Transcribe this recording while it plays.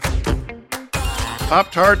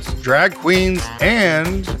Pop-tarts, drag queens,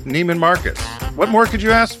 and Neiman Marcus. What more could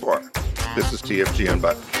you ask for? This is TFG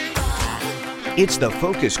Unbuttoned. It's the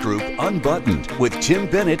focus group Unbuttoned with Tim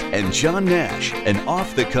Bennett and John Nash, an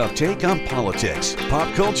off-the-cuff take on politics,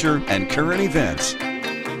 pop culture, and current events.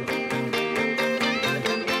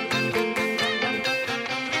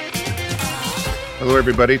 Hello,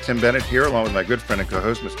 everybody. Tim Bennett here, along with my good friend and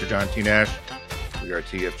co-host, Mr. John T. Nash. We are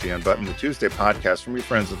TFG Unbuttoned, the Tuesday podcast from your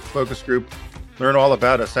friends at the focus group. Learn all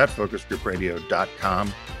about us at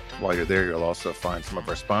focusgroupradio.com. While you're there, you'll also find some of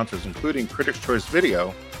our sponsors, including Critics' Choice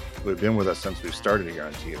Video, who have been with us since we started here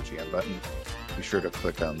on TFG Unbuttoned. Be sure to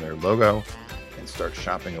click on their logo and start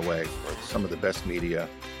shopping away for some of the best media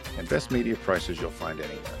and best media prices you'll find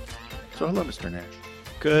anywhere. So hello, Mr. Nash.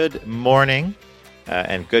 Good morning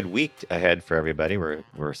and good week ahead for everybody.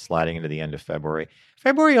 We're sliding into the end of February.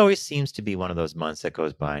 February always seems to be one of those months that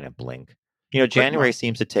goes by in a blink. You know, January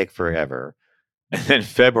seems to take forever. And then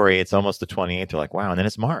February, it's almost the 28th. You're like, wow. And then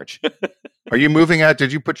it's March. Are you moving out?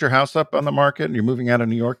 Did you put your house up on the market and you're moving out of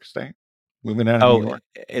New York State? Moving out of New York?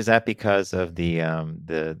 Is that because of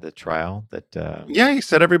the trial that? Yeah, he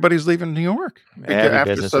said everybody's leaving New York.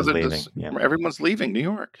 Business is leaving. Everyone's leaving New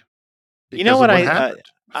York. You know what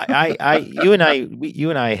you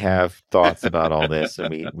and I have thoughts about all this,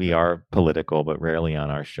 and we are political, but rarely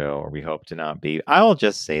on our show, or we hope to not be. I'll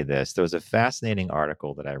just say this: there was a fascinating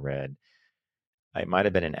article that I read. It might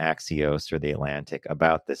have been in Axios or The Atlantic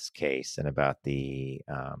about this case and about the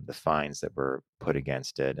fines that were put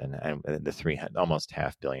against it, and the almost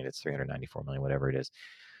 $500 million. It's $394 million, whatever it is.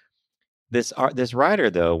 This writer,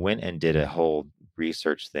 though, went and did a whole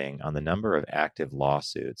research thing on the number of active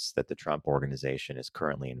lawsuits that the Trump organization is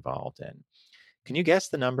currently involved in. Can you guess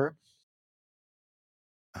the number?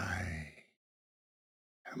 How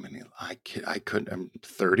many? I couldn't.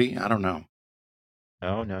 30? I don't know.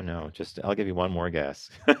 Oh, no. I'll give you one more guess.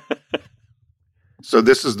 So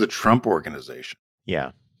this is the Trump organization.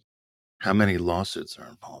 Yeah. How many lawsuits are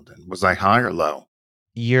involved in? Was I high or low?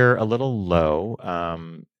 You're a little low,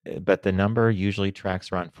 but the number usually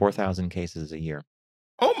tracks around 4,000 cases a year.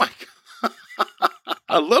 Oh, my God.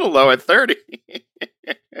 A little low at 30.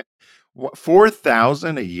 What,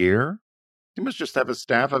 4,000 a year? You must just have a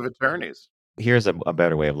staff of attorneys. Here's a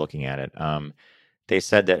better way of looking at it. They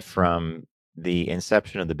said that from the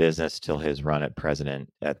inception of the business till his run at the president,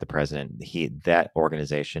 that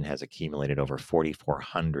organization has accumulated over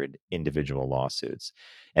 4,400 individual lawsuits.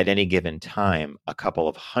 At any given time, a couple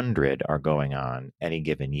of hundred are going on any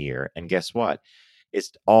given year. And guess what?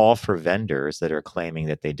 It's all for vendors that are claiming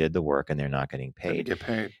that they did the work and they're not getting paid. Get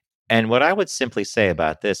paid. And what I would simply say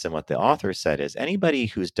about this, and what the author said, is anybody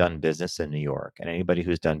who's done business in New York and anybody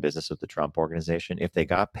who's done business with the Trump organization, if they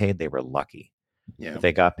got paid, they were lucky. Yeah. If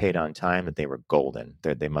they got paid on time, that they were golden.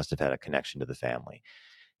 They must have had a connection to the family.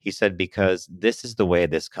 He said, because this is the way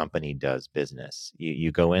this company does business.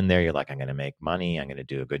 You go in there, you're like, I'm going to make money, I'm going to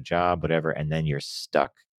do a good job, whatever, and then you're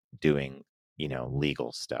stuck doing,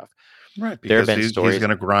 legal stuff. Right, because he's going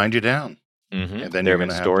to grind you down. Mm-hmm. And then there have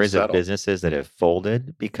been stories of businesses that have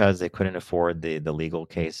folded because they couldn't afford the legal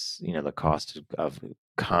case, the cost of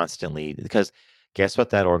constantly, because guess what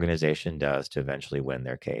that organization does to eventually win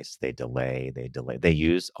their case? They delay. They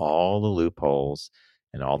use all the loopholes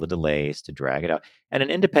and all the delays to drag it out. And an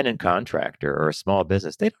independent contractor or a small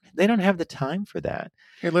business, they don't have the time for that.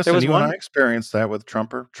 Hey, listen, and I experienced that with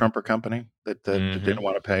Trumper Company that didn't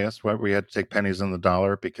want to pay us. We had to take pennies on the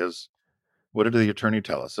dollar because what did the attorney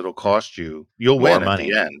tell us? It'll cost you. You'll win at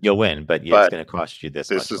the end. You'll win, but it's going to cost you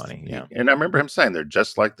this much money. Yeah. And I remember him saying they're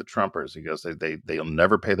just like the Trumpers. He goes, they'll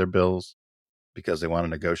never pay their bills because they want to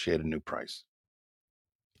negotiate a new price.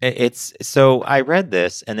 So I read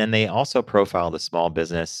this, and then they also profiled a small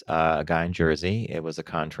business, a guy in Jersey. It was a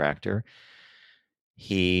contractor.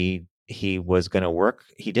 He was going to work.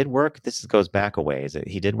 He did work. This goes back a ways.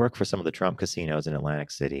 He did work for some of the Trump casinos in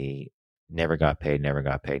Atlantic City. Never got paid.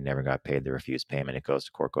 They refused payment. It goes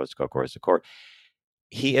to court.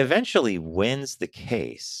 He eventually wins the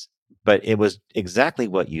case, but it was exactly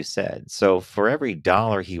what you said. So for every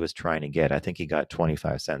dollar he was trying to get, I think he got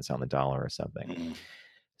 25 cents on the dollar or something. Mm-hmm.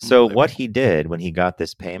 So what he did when he got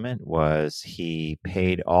this payment was he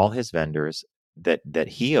paid all his vendors that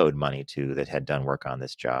he owed money to that had done work on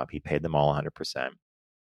this job. He paid them all 100%.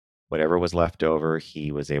 Whatever was left over,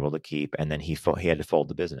 he was able to keep, and then he had to fold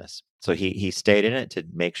the business. So he stayed in it to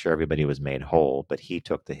make sure everybody was made whole, but he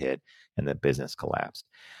took the hit, and the business collapsed.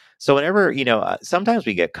 So whenever, sometimes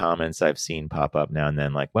we get comments I've seen pop up now and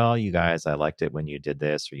then, like, well, you guys, I liked it when you did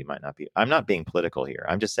this, or you might not be. I'm not being political here.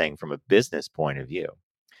 I'm just saying from a business point of view,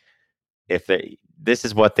 this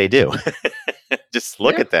is what they do. just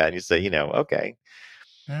look Yeah. at that and you say, okay.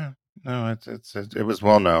 Yeah. No, it was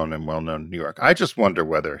well known in New York. I just wonder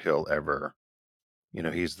whether he'll ever,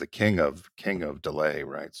 he's the king of delay,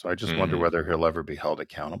 right? So I just wonder Mhm. whether he'll ever be held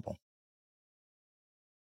accountable.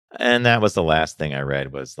 And that was the last thing I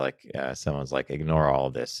read was like, someone's like, ignore all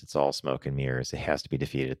of this. It's all smoke and mirrors. It has to be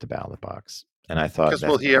defeated at the ballot box. And I thought Because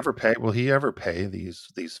that's will he ever pay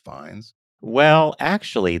these fines? well,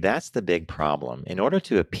 actually, that's the big problem. In order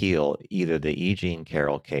to appeal either the E. Jean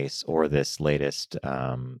Carroll case or this latest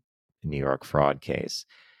New York fraud case,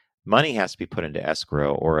 money has to be put into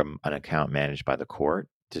escrow or an account managed by the court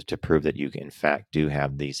to prove that you, in fact, do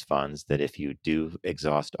have these funds, that if you do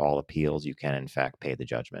exhaust all appeals, you can, in fact, pay the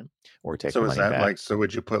judgment or take the So is money that back. like, so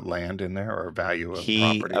would you put land in there or value of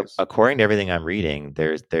properties? According to everything I'm reading,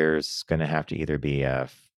 there's going to have to either be a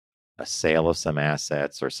sale of some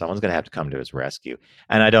assets or someone's going to have to come to his rescue.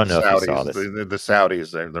 And I The don't know if you saw Saudis, this. the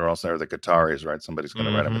Saudis, they're also the Qataris, right? Somebody's going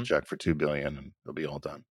to write them a hmm check for $2 billion, and it'll be all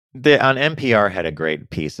done. On NPR had a great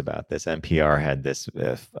piece about this. NPR had this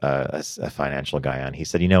a financial guy on. He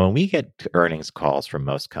said, when we get earnings calls from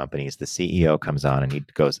most companies, the CEO comes on and he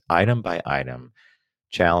goes item by item,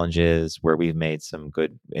 challenges where we've made some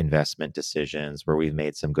good investment decisions, where we've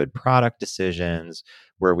made some good product decisions,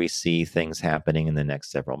 where we see things happening in the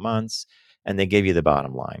next several months, and they give you the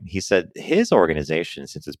bottom line. He said his organization,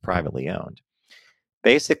 since it's privately owned,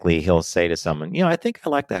 basically he'll say to someone, I think I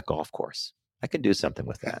like that golf course. I could do something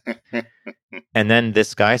with that. And then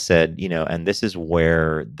this guy said, and this is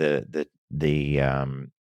where the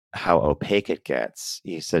how opaque it gets.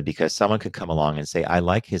 He said, because someone could come along and say, I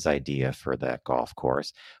like his idea for that golf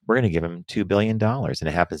course. We're going to give him $2 billion. And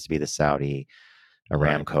it happens to be the Saudi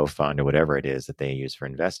Right. Aramco fund or whatever it is that they use for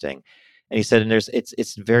investing. And he said, and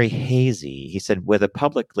it's very hazy. He said, with a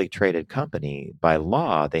publicly traded company, by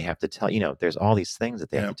law, they have to tell, there's all these things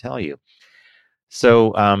that they have Yeah. to tell you.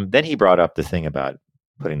 So then he brought up the thing about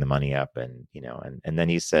putting the money up, and and then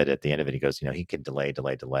he said at the end of it, he goes, he could delay,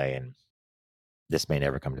 and this may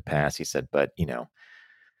never come to pass. He said, but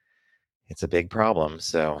it's a big problem.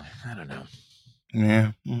 So I don't know.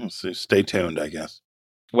 Yeah. So stay tuned, I guess.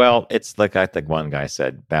 Well, it's like I think one guy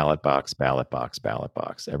said, ballot box, ballot box, ballot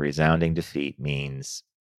box. A resounding defeat means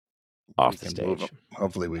We off the can move. stage.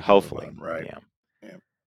 Hopefully, we can move Hopefully, on. Right. yeah. Yeah.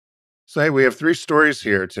 So, hey, we have 3 stories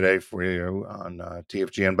here today for you on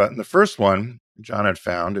TFG Unbuttoned. The first one, John had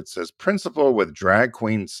found, it says principal with drag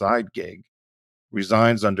queen side gig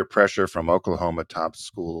resigns under pressure from Oklahoma top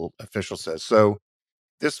school official says. So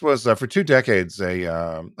this was for 2 decades,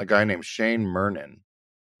 a guy named Shane Mernon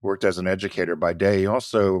worked as an educator by day. He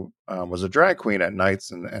also was a drag queen at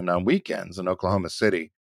nights and on weekends in Oklahoma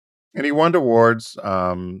City. And he won awards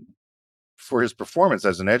for his performance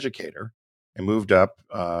as an educator and moved up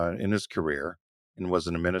in his career and was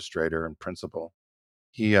an administrator and principal.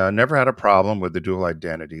 He never had a problem with the dual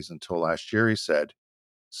identities until last year, he said.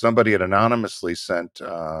 Somebody had anonymously sent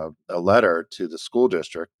a letter to the school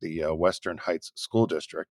district, the Western Heights School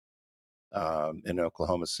District in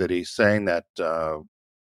Oklahoma City, saying that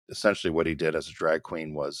essentially what he did as a drag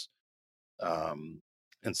queen was um,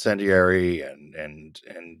 incendiary and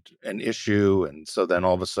an issue. And so then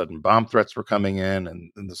all of a sudden, bomb threats were coming in,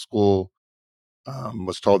 and the school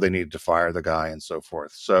was told they needed to fire the guy and so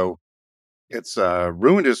forth. So it's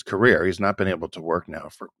ruined his career. He's not been able to work now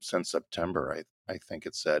since September, I think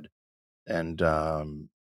it said. And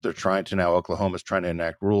they're trying to now, Oklahoma's trying to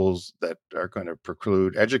enact rules that are going to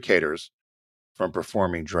preclude educators from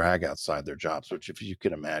performing drag outside their jobs, which, if you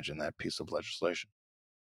can imagine that piece of legislation.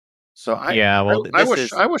 So Yeah, well, this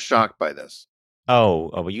is I was shocked by this.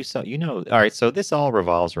 well, you saw, all right. So this all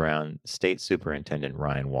revolves around State Superintendent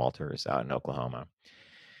Ryan Walters out in Oklahoma.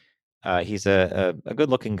 He's a good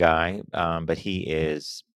looking guy, but he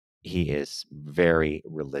is very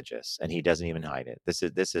religious, and he doesn't even hide it. This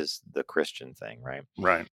is the Christian thing, right?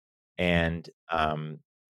 Right. And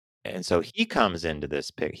and so he comes into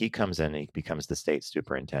this pic. He comes in, and he becomes the state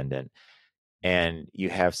superintendent, and you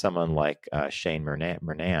have someone like Shane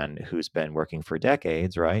Mernan, who's been working for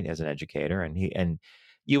decades, right, as an educator, and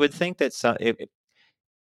you would think that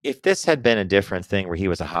if this had been a different thing where he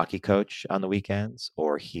was a hockey coach on the weekends,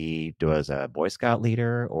 or he was a Boy Scout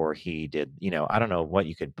leader, or he did, I don't know what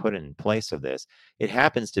you could put in place of this. It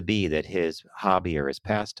happens to be that his hobby or his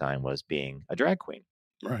pastime was being a drag queen.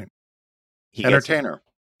 Right. He gets, Entertainer.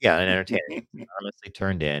 yeah, an entertainer. He gets anonymously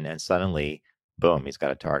turned in, and suddenly, boom, he's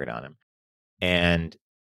got a target on him. And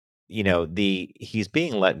he's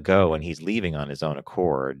being let go, and he's leaving on his own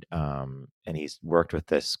accord. And he's worked with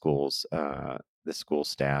the school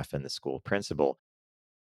staff and the school principal.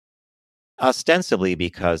 ostensibly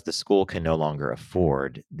because the school can no longer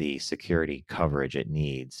afford the security coverage it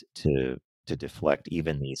needs to deflect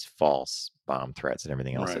even these false bomb threats and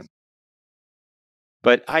everything else. Right.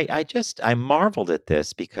 But I marveled at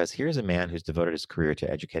this because here's a man who's devoted his career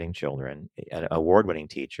to educating children, an award-winning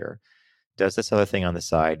teacher, does this other thing on the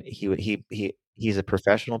side. He's a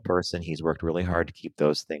professional person. He's worked really hard to keep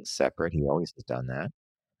those things separate. He always has done that.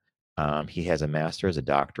 He has a master's, a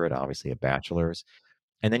doctorate, obviously a bachelor's.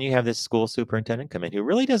 And then you have this school superintendent come in who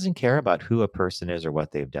really doesn't care about who a person is or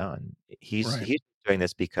what they've done. Right. He's doing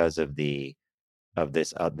this because of this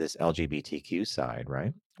LGBTQ side,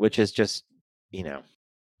 right? Which is just, you know,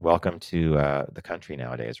 welcome to the country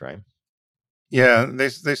nowadays, right? Yeah, they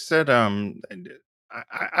said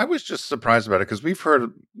I was just surprised about it because we've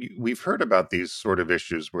heard about these sort of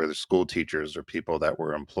issues where the school teachers or people that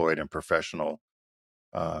were employed in professional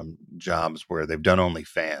jobs where they've done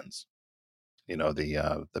OnlyFans,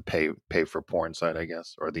 the pay for porn site, I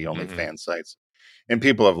guess, or the Hmm. OnlyFans sites, and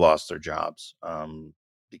people have lost their jobs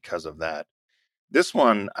because of that. This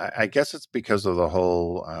one, I guess it's because of the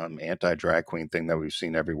whole anti drag queen thing that we've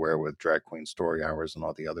seen everywhere with drag queen story hours and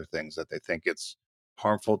all the other things that they think it's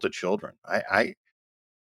harmful to children. I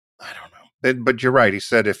don't know, but you're right. He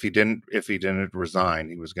said if he didn't resign,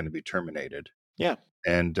 he was going to be terminated, Yeah.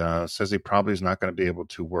 and says he probably is not going to be able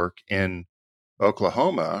to work in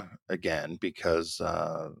Oklahoma again because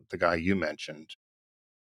the guy you mentioned,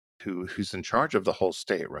 who's in charge of the whole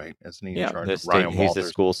state, right? Isn't he in Yeah. charge The of state, Ryan he's the Walters?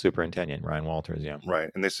 school superintendent, Ryan Walters. Yeah.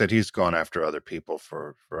 Right, and they said he's gone after other people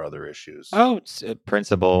for other issues. Oh, it's,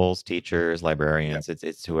 principals, teachers, Yeah, librarians.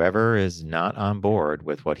 It's whoever is not on board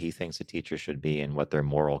with what he thinks a teacher should be and what their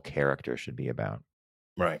moral character should be about.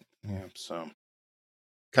 right. Yeah, so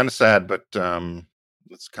kind of sad, but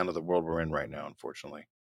that's kind of the world we're in right now, unfortunately.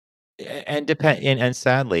 And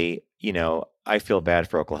sadly, I feel bad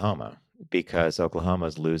for Oklahoma because Oklahoma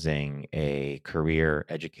is losing a career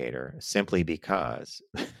educator simply because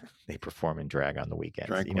they perform in drag on the weekends.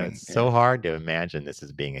 Drag queen. It's Yeah, so hard to imagine this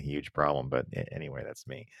as being a huge problem, but anyway, that's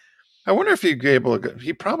me. I wonder if he'd be able to.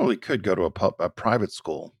 He probably could go to a private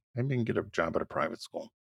school. Maybe he can get a job at a private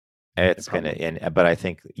school. They It's gonna, probably. but I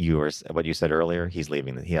think what you said earlier. He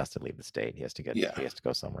has to leave the state. Yeah, He has to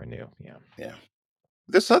go somewhere new. Yeah. yeah.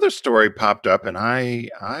 This other story popped up, and I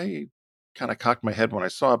kind of cocked my head when I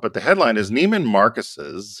saw it. But the headline is Neiman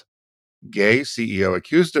Marcus's gay CEO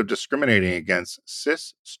accused of discriminating against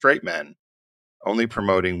cis straight men, only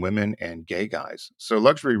promoting women and gay guys. So,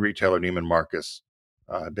 luxury retailer Neiman Marcus,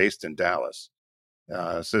 based in Dallas,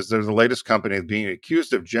 says they're the latest company being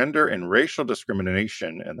accused of gender and racial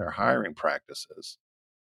discrimination in their hiring practices.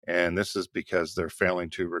 And this is because they're failing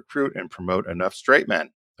to recruit and promote enough straight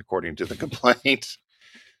men, according to the complaint.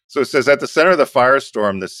 So it says at the center of the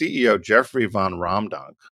firestorm, the CEO, Jeffrey von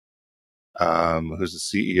Romdonk, who's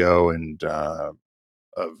the CEO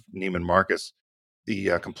of Neiman Marcus,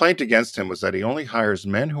 the complaint against him was that he only hires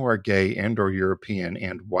men who are gay and or European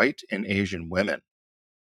and white and Asian women.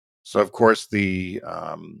 So, of course, the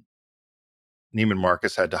Neiman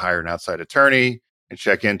Marcus had to hire an outside attorney and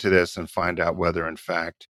check into this and find out whether, in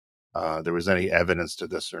fact, there was any evidence to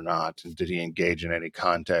this or not, and did he engage in any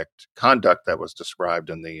conduct that was described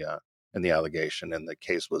in the allegation? And the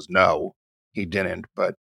case was no, he didn't.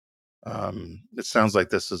 But it sounds like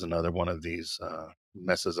this is another one of these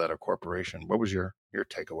messes at a corporation. What was your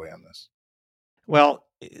takeaway on this? Well,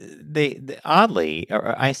 they oddly,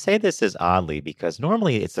 or I say this as oddly because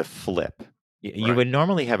normally it's a flip. You Right, would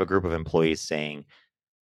normally have a group of employees saying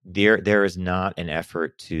there is not an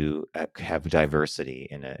effort to have diversity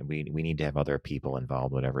in it. We need to have other people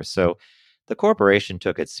involved, whatever. So the corporation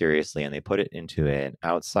took it seriously and they put it into an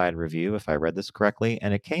outside review, if I read this correctly,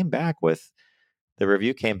 and it came back with the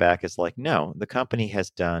review came back as like, no, the company has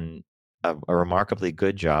done a remarkably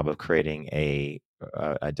good job of creating a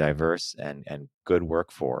diverse and good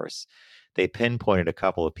workforce. They pinpointed a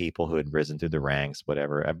couple of people who had risen through the ranks,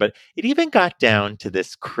 whatever. But it even got down to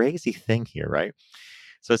this crazy thing here, right?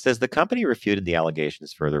 So it says the company refuted the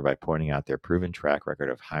allegations further by pointing out their proven track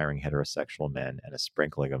record of hiring heterosexual men and a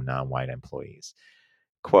sprinkling of non-white employees.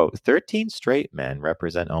 Quote, 13 straight men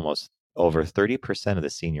represent almost over 30% of the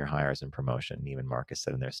senior hires and promotion, Neiman Marcus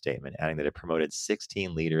said in their statement, adding that it promoted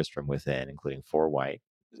 16 leaders from within, including 4 white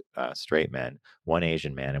straight men, 1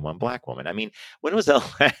 Asian man, and 1 black woman. I mean, when was the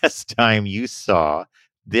last time you saw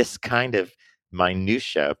this kind of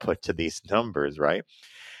minutia put to these numbers, right?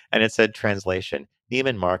 And it said translation,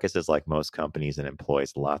 Neiman Marcus is like most companies and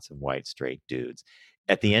employs lots of white straight dudes.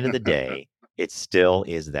 At the end of the day, it still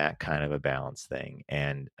is that kind of a balance thing.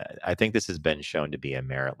 And I think this has been shown to be a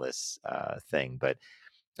meritless thing. But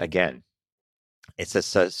again, it's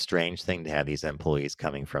just a strange thing to have these employees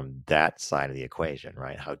coming from that side of the equation,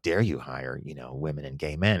 right? How dare you hire, women and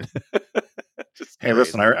gay men? Just Hey,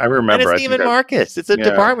 listen, I, crazy. I And remember. it's I think Neiman that Marcus. It's a yeah,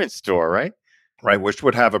 department store, right? right, which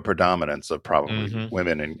would have a predominance of probably Mm-hmm.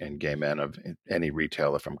 women and gay men of any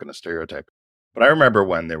retail, if I'm going to stereotype. But I remember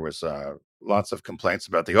when there was lots of complaints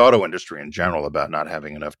about the auto industry in general about not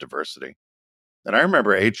having enough diversity. And I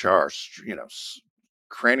remember HR,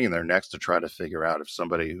 craning their necks to try to figure out if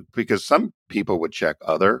somebody, because some people would check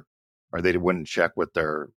other, or they wouldn't check with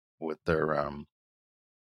their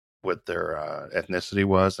ethnicity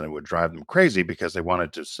was, and it would drive them crazy because they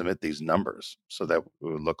wanted to submit these numbers so that it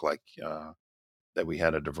would look like that we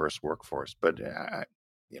had a diverse workforce. But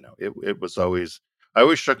it was always, I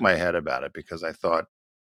always shook my head about it because I thought,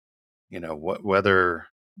 whether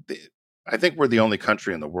the, I think we're the only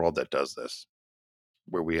country in the world that does this,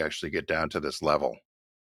 where we actually get down to this level.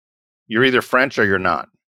 You're either French or you're not,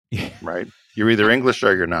 right? You're either English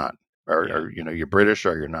or you're not, Yeah. or you're British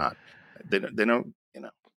or you're not. They don't,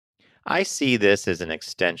 I see this as an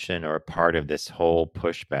extension or a part of this whole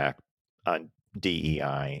pushback on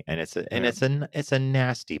DEI, and yeah. it's a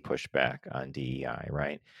nasty pushback on DEI,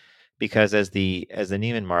 right? Because as the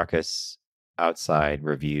Neiman Marcus outside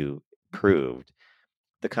review proved,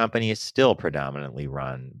 the company is still predominantly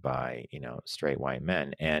run by straight white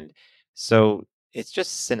men, and so it's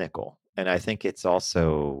just cynical, and I think it's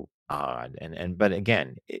also odd, and but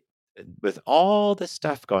again, with all the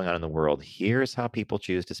stuff going on in the world, here's how people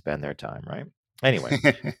choose to spend their time, right? Anyway.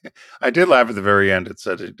 I did laugh at the very end. It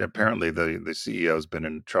said apparently the CEO has been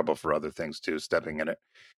in trouble for other things too, stepping in it,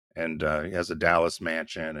 and he has a Dallas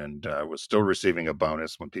mansion and was still receiving a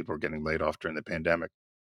bonus when people were getting laid off during the pandemic.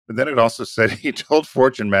 But then it also said he told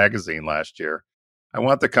Fortune magazine last year, "I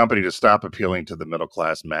want the company to stop appealing to the middle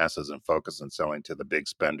class masses and focus on selling to the big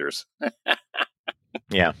spenders."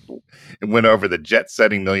 Yeah. It went over the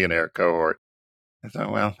jet-setting millionaire cohort. I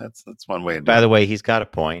thought, well, that's one way of By doing the it. way, he's got a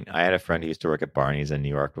point. I had a friend who used to work at Barney's in New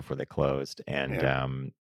York before they closed, and Yeah,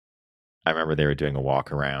 I remember they were doing a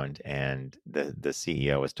walk around, and the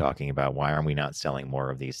CEO was talking about why aren't we not selling more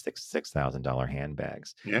of these $6,000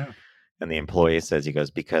 handbags? yeah. And the employee says, he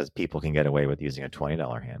goes, because people can get away with using a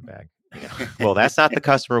 $20 handbag. Well, that's not the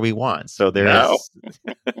customer we want. So there No, is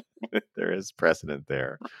there is precedent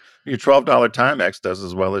there. your $12 Timex does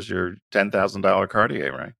as well as your $10,000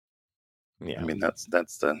 Cartier, right? I Yeah. mean, that's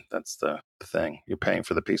the thing. You're paying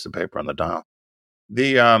for the piece of paper on the dial.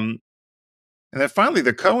 And then finally,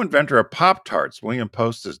 the co-inventor of Pop-tarts, William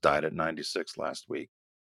Post, has died at 96 last week.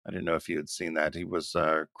 I didn't know if you had seen that. He was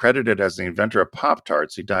credited as the inventor of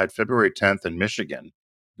Pop-tarts. He died February 10th in Michigan.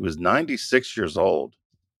 He was 96 years old.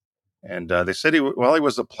 And they said while he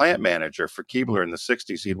was a plant manager for Keebler in the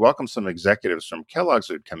 60s, he'd welcomed some executives from Kellogg's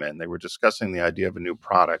who'd come in. They were discussing the idea of a new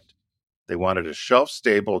product. They wanted a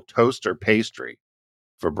shelf-stable toaster pastry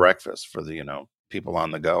for breakfast for the, people on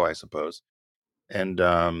the go, I suppose. And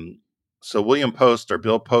so William Post or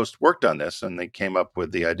Bill Post worked on this, and they came up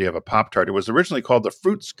with the idea of a Pop-tart. It was originally called the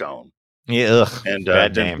fruit scone, Yeah. Ugh, and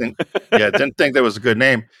bad name. didn't think that was a good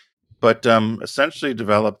name, but essentially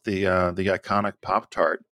developed the iconic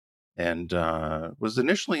Pop-tart, and was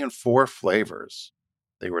initially in 4 flavors.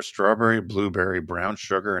 They were strawberry, blueberry, brown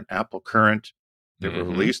sugar, and apple currant. They were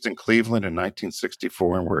Mm-hmm. released in Cleveland in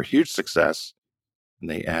 1964 and were a huge success.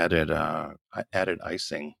 And they added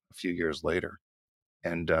icing a few years later.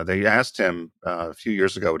 And they asked him a few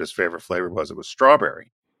years ago what his favorite flavor was. It was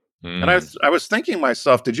strawberry. And I was thinking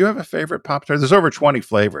myself, did you have a favorite Pop Tart? There's over 20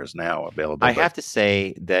 flavors now available, I but have to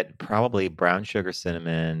say that probably brown sugar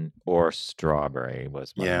cinnamon or strawberry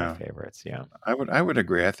was one of my yeah, favorites. Yeah. I would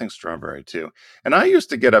agree. I think strawberry too. And I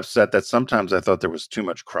used to get upset that sometimes I thought there was too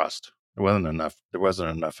much crust. There wasn't enough. There wasn't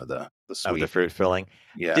enough of the Of the sweet. fruit filling.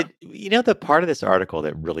 Yeah, Did the part of this article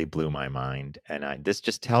that really blew my mind, and this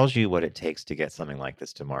just tells you what it takes to get something like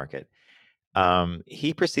this to market.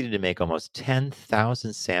 He proceeded to make almost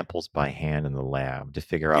 10,000 samples by hand in the lab to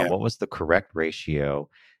figure out yeah. what was the correct ratio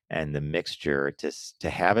and the mixture to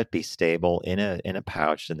have it be stable in a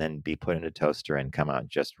pouch and then be put in a toaster and come out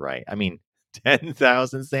just right. I mean,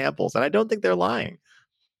 10,000 samples, and I don't think they're lying.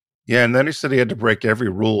 Yeah, and then he said he had to break every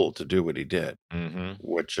rule to do what he did, Mm-hmm.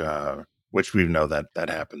 which we know that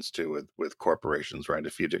happens too with corporations, right?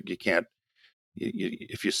 If you can't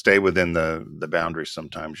if you stay within the boundaries,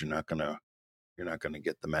 sometimes you're not gonna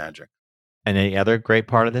get the magic. And any other great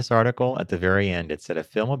part of this article, at the very end, it said a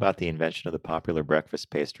film about the invention of the popular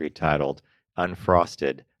breakfast pastry titled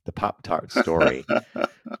Unfrosted, the Pop-Tart Story,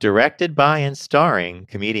 directed by and starring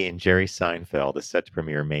comedian Jerry Seinfeld, is set to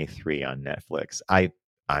premiere May 3 on Netflix.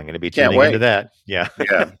 I'm going to be Can't tuning into wait. that. Yeah.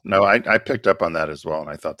 Yeah, no, I picked up on that as well, and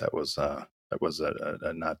I thought that was That was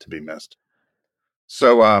a not to be missed.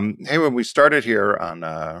 So, hey, when we started here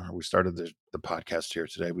we started the podcast here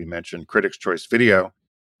today, we mentioned Critics' Choice Video.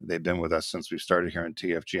 They've been with us since we started here on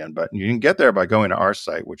TFG Unbuttoned. You can get there by going to our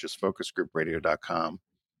site, which is focusgroupradio.com,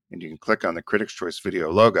 and you can click on the Critics' Choice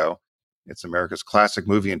Video logo. It's America's classic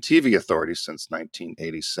movie and TV authority since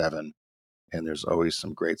 1987, and there's always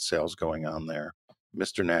some great sales going on there.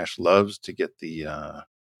 Mr. Nash loves to get the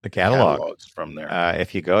catalogs from there.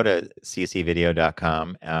 If you go to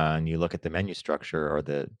ccvideo.com and you look at the menu structure or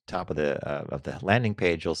the top of the landing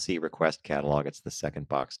page, you'll see Request Catalog. It's the second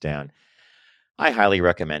box down. I highly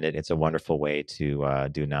recommend it. It's a wonderful way to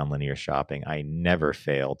do nonlinear shopping. I never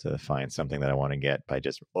fail to find something that I want to get by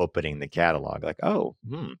just opening the catalog. Like,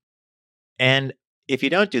 And if you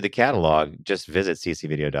don't do the catalog, just visit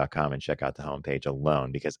ccvideo.com and check out the homepage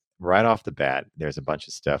alone, because right off the bat, there's a bunch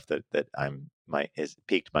of stuff that has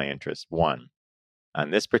piqued my interest. One, on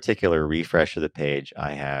this particular refresh of the page,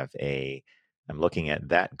 I'm looking at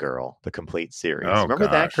That Girl, the complete series. Oh, remember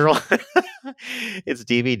gosh. That Girl? It's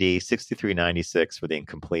DVD, $63.96 for the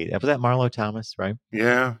incomplete. Was that Marlo Thomas, right?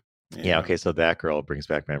 Yeah. Okay, so That Girl brings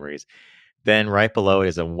back memories. Then right below it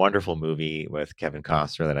is a wonderful movie with Kevin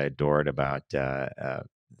Costner that I adored about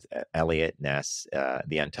Elliot Ness,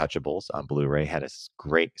 The Untouchables on Blu-ray. Had a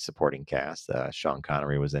great supporting cast. Sean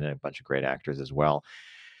Connery was in it, a bunch of great actors as well.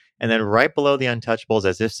 And then right below The Untouchables,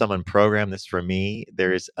 as if someone programmed this for me,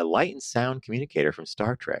 there's a light and sound communicator from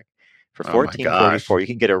Star Trek. For $14.44, you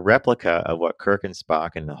can get a replica of what Kirk and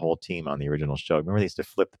Spock and the whole team on the original show. Remember they used to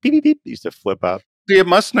flip, beep, beep, beep, they used to flip up. You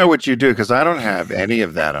must know what you do, because I don't have any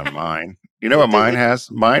of that on mine. You know what mine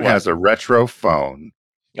has? Mine has a retro phone.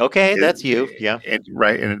 Okay, that's you. Yeah.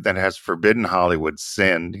 Right. And that has Forbidden Hollywood,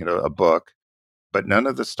 Sin, a book, but none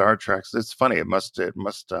of the Star Treks. It's funny. It must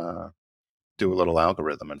do a little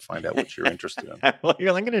algorithm and find out what you're interested in. Well,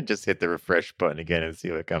 I'm going to just hit the refresh button again and see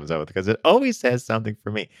what it comes up with, because it always says something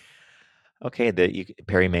for me. Okay,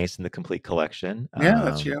 Perry Mason, The Complete Collection. Yeah,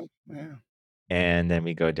 that's you. Yeah. And then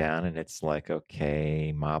we go down and it's like,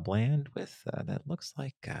 okay, Mobland with, that looks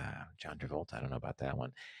like John Travolta. I don't know about that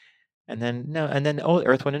one. And then,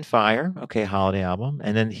 Earth, Wind, and Fire. Okay, holiday album.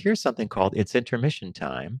 And then here's something called It's Intermission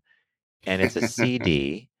Time. And it's a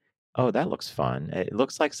CD. Oh, that looks fun. It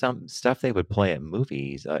looks like some stuff they would play at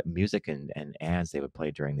movies, music and ads they would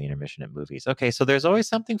play during the intermission at movies. Okay, so there's always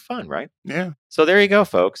something fun, right? Yeah. So there you go,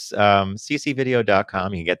 folks.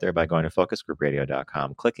 ccvideo.com. You can get there by going to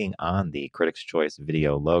focusgroupradio.com, clicking on the Critics' Choice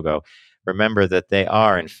Video logo. Remember that they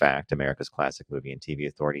are, in fact, America's classic movie and TV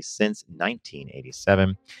authority since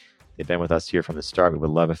 1987. They've been with us here from the start. We would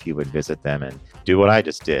love if you would visit them and do what I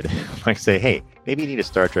just did. Like say, hey, maybe you need a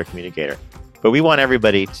Star Trek communicator. But we want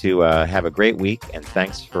everybody to have a great week, and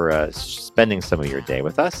thanks for spending some of your day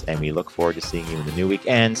with us. And we look forward to seeing you in the new week.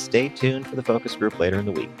 And stay tuned for the focus group later in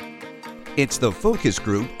the week. It's the Focus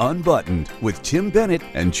Group Unbuttoned with Tim Bennett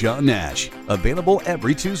and John Nash. Available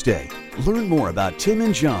every Tuesday. Learn more about Tim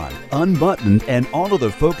and John, Unbuttoned, and all of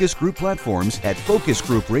the Focus Group platforms at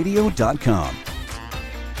focusgroupradio.com.